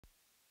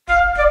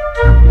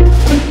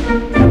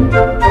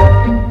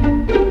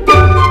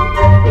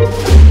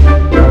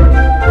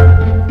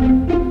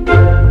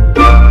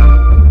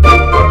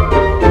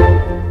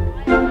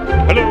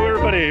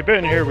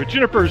here with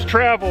Juniper's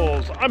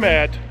Travels. I'm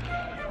at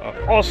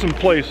an awesome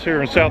place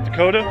here in South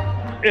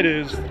Dakota. It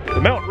is the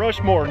Mount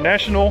Rushmore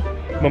National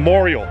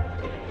Memorial,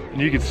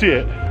 and you can see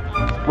it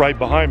right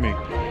behind me.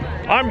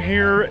 I'm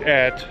here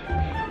at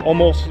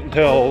almost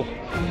until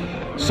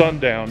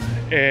sundown,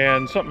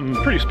 and something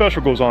pretty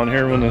special goes on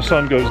here when the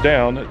sun goes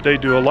down. They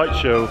do a light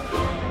show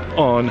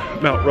on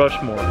Mount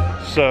Rushmore,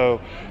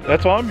 so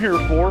that's what I'm here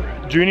for.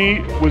 Junie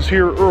was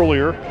here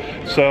earlier,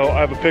 so I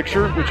have a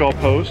picture which I'll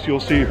post. You'll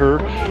see her.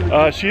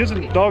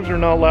 Dogs are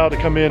not allowed to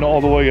come in all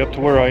the way up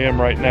to where I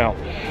am right now,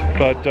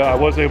 but I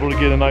was able to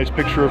get a nice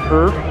picture of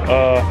her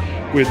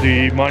with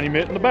the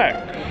monument in the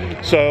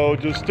back. So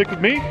just stick with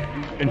me,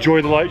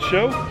 enjoy the light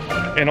show,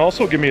 and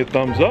also give me a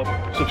thumbs up.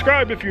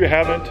 Subscribe if you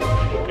haven't,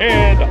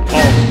 and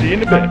I'll see you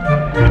in a bit.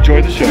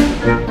 Enjoy the show.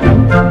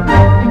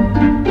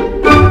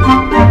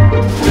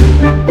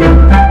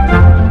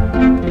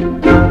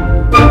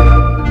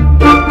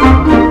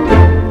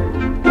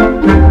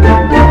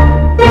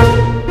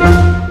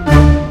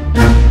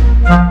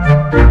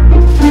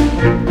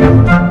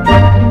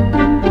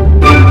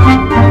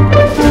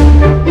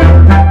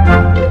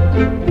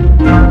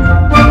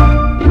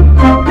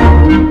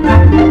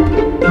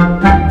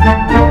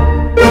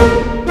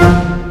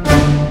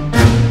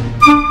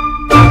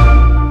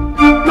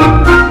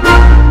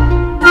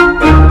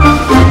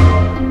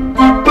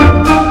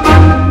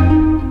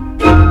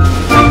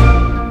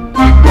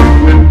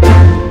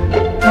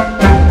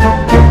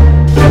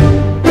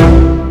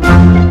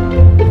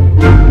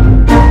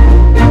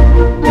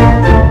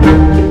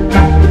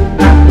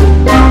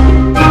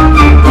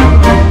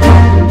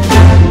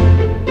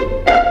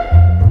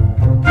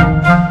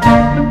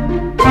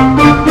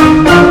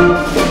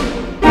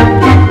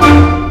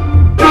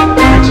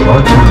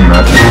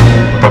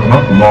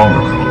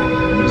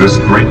 This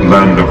great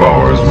land of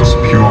ours was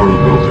pure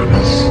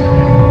wilderness.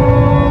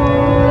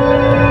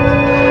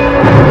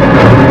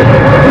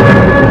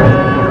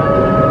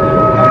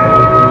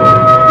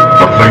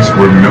 A place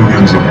where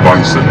millions of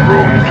bison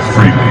roamed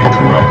freely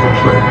throughout the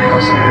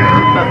plains.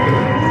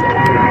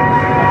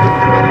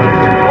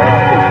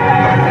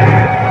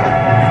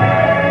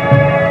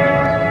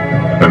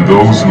 And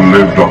those who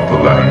lived off the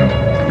land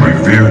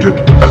revered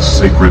it as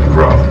sacred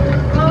ground.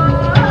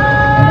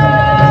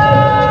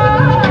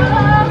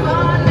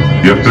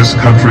 Yet this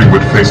country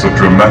would face a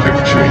dramatic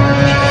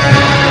change,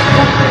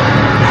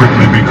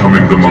 quickly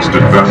becoming the most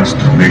advanced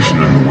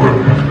nation in the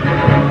world,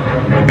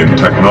 in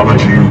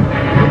technology,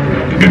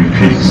 in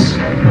peace,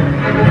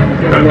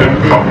 and in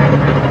power.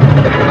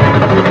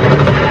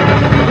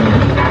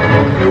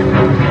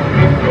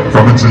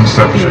 From its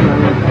inception,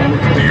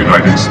 the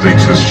United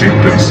States has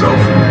shaped itself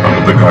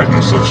under the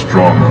guidance of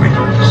strong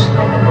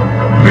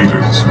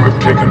leaders who have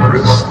taken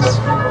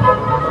risks,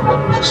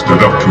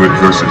 stood up to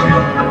adversity,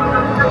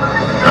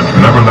 and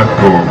never let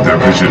go of their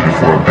vision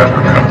for a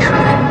better country.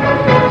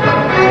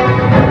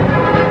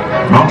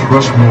 Mount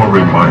Rushmore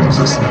reminds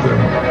us of them,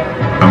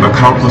 and the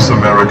countless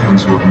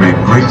Americans who have made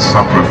great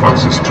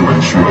sacrifices to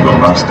ensure the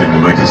lasting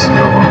legacy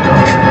of our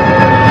country.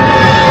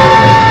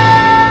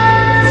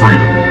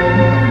 Freedom.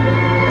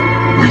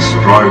 We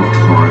strived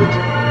for it,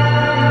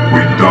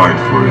 we died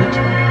for it,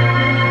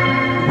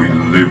 we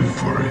live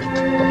for it.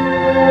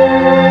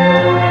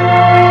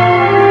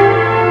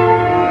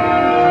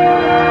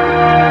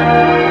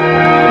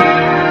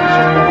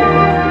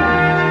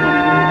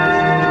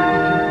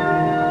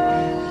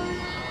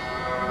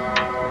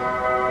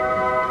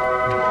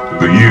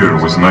 The year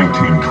was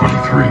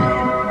 1923.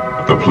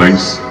 The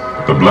place,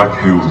 the Black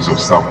Hills of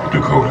South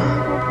Dakota.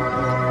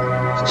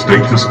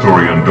 State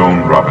historian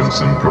Don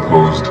Robinson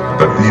proposed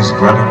that these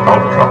granite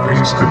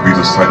outcroppings could be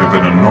the site of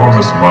an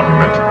enormous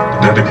monument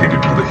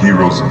dedicated to the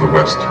heroes of the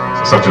West,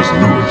 such as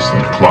Lewis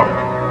and Clark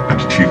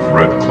and Chief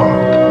Red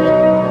Cloud.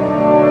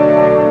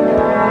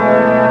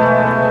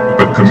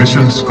 But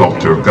commissioned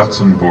sculptor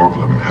Gutzon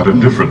Borglum had a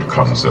different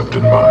concept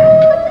in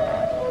mind.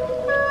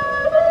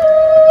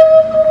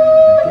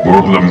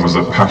 Borglum was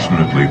a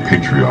passionately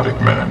patriotic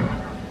man,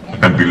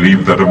 and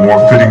believed that a more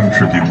fitting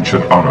tribute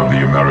should honor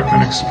the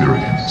American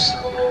experience.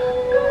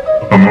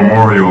 A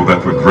memorial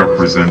that would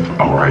represent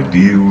our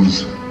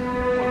ideals,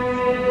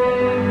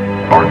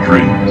 our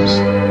dreams,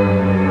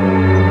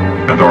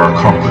 and our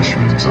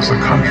accomplishments as a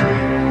country.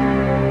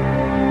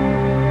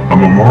 A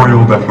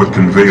memorial that would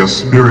convey a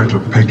spirit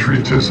of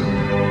patriotism.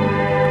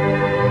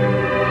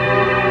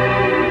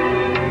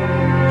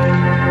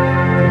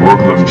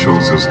 Borglum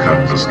chose his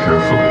canvas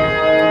carefully.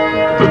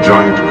 The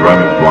giant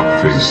granite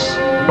rock face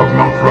of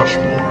Mount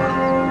Rushmore.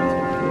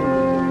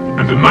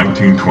 And in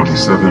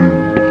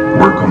 1927,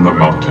 work on the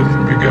mountain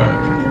began.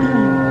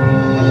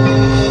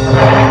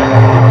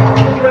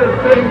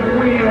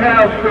 We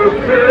have to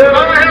build. I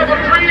have a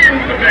dream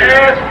today.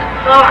 Ask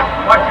not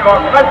what your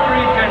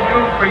country can do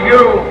for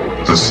you.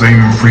 The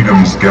same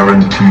freedoms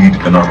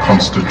guaranteed in our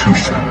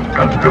Constitution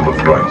and Bill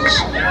of Rights.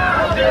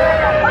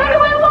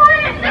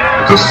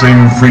 The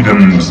same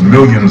freedoms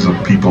millions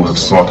of people have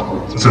sought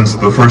since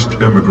the first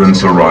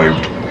immigrants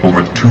arrived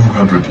over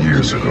 200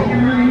 years ago.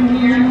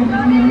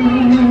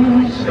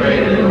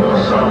 Sail,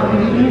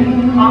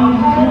 sun,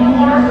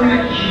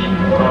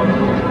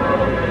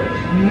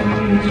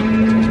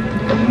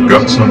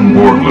 Gutzon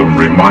Borglum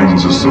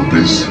reminds us of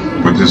this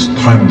with his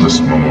timeless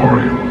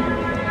memorial.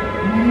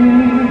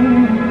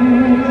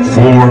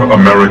 4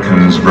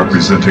 Americans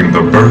representing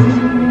the birth,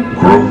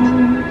 growth,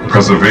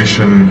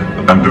 preservation,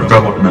 and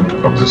development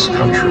of this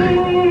country.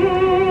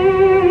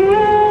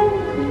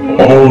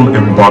 All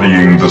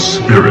embodying the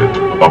spirit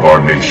of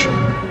our nation.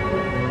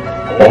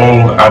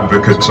 All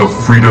advocates of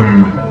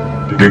freedom,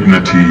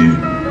 dignity,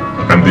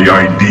 and the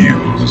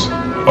ideals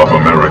of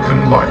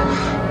American life.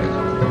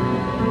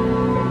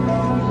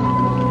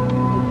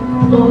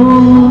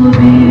 Oh,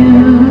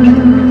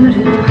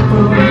 beautiful,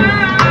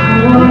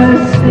 for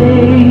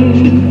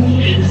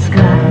spacious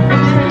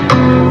skies,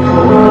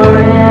 for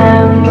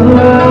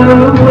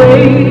amber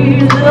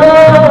waves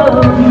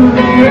of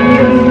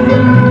rain,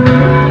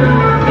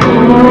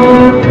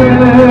 for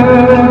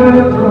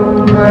purple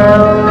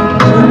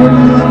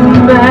mountains,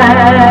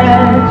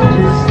 majesties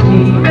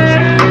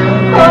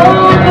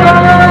over the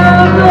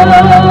smooth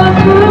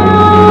plain.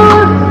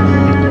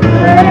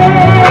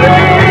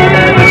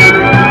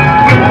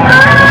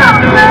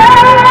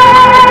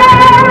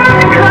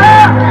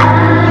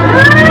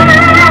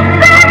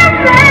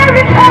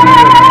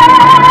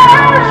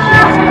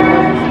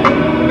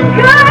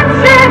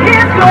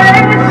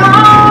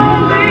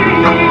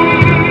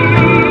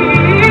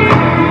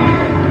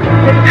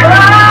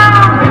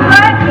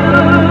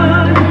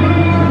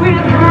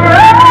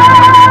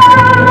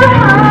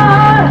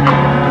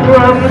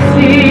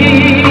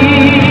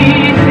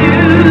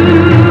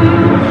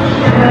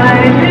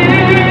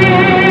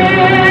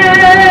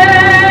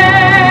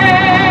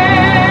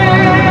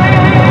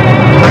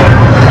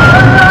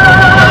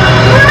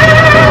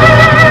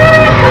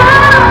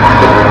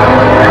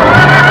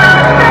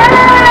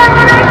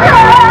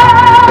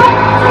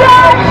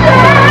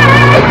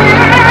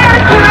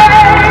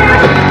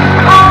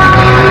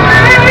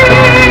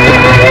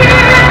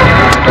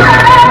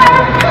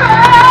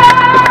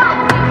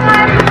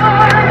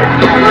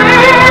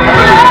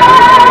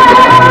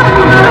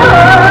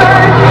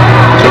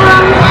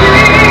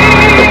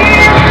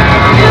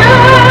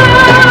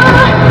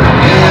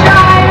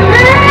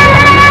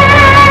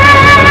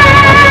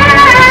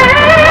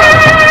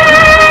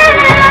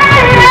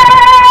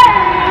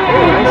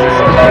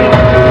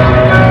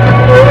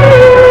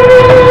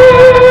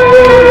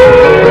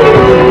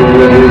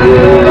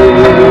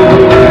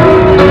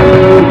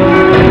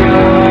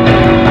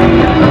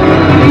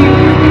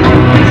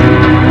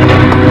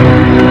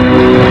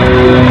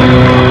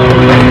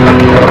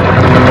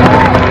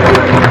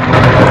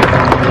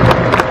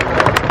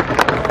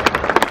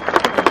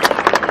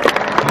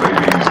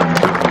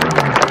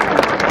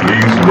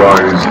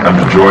 Rise and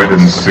join in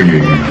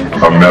singing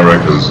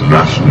America's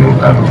national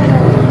anthem.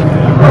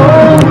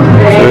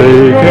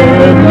 Say,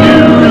 can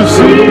you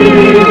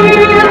see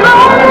the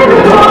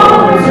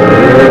dawn's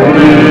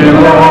early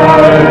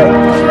light?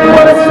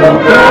 What's so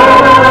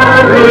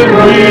gladly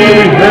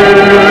hailed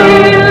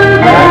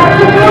at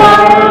the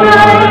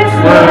twilight's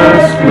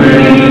last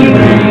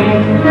gleaming?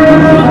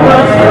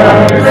 What's the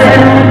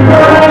send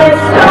bright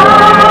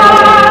stars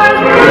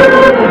through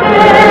the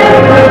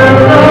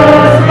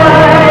perilous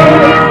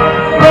fight?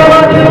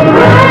 For the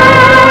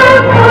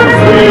ramparts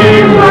we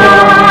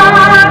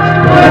march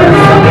were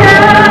so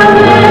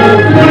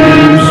gallantly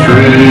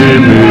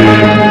streaming,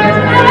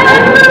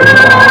 and the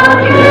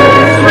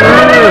rocket's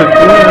red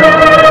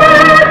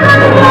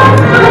flag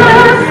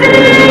was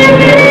singing,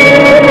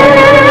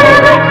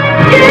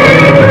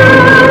 gave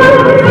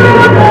through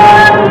the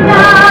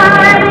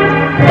night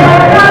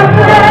that our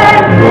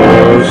flag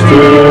was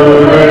still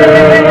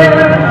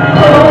there.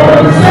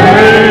 Oh,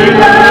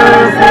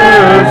 sailors,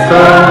 that's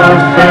our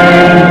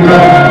fame.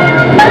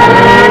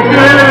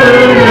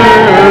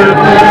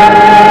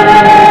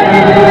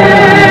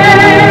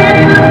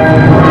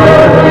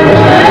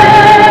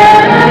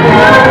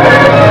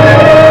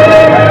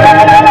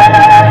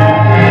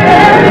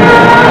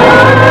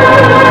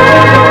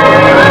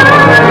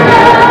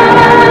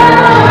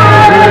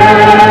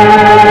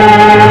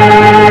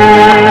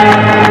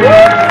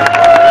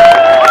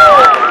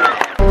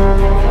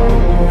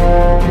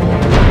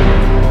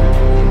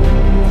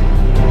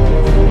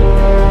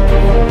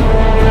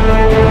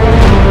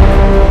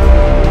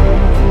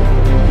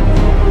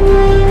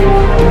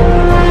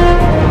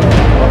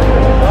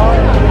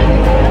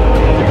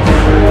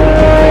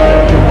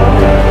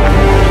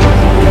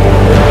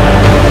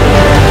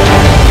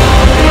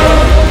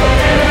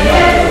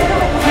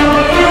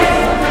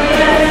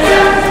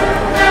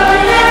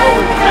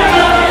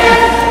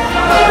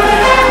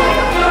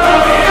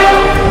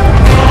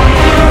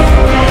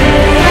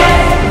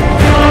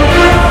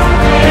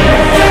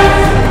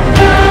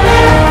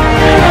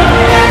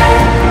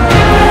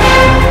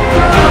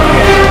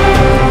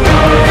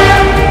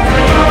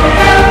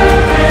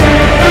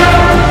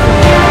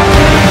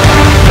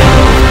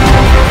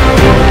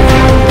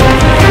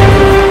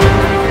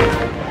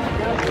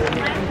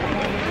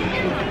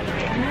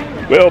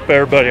 Well,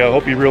 everybody, I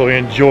hope you really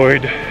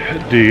enjoyed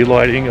the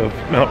lighting of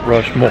Mount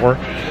Rushmore.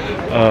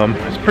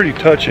 It's pretty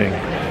touching,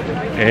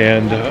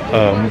 And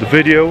the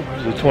video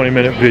is a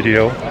 20-minute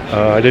video.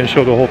 I didn't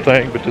show the whole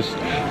thing, but just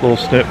little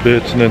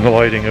snippets and then the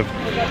lighting of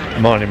the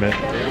monument.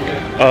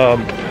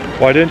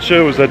 What I didn't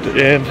show was at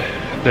the end,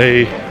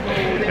 they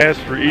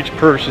asked for each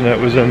person that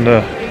was in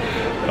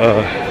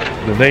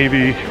the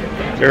Navy,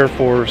 Air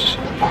Force,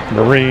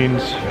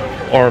 Marines,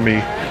 Army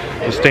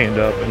to stand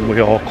up, and we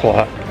all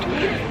clapped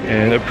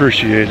and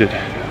appreciated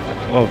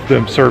of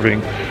them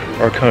serving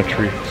our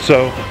country.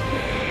 So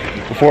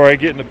before I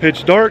get into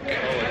pitch dark,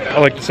 I'd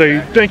like to say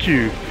thank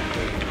you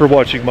for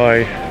watching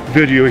my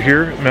video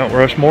here at Mount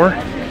Rushmore,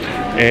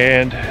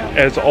 and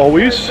as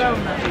always,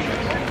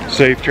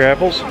 safe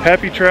travels,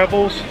 happy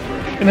travels,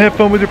 and have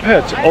fun with your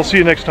pets. I'll see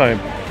you next time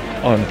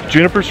on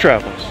Juniper's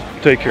Travels.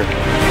 Take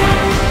care.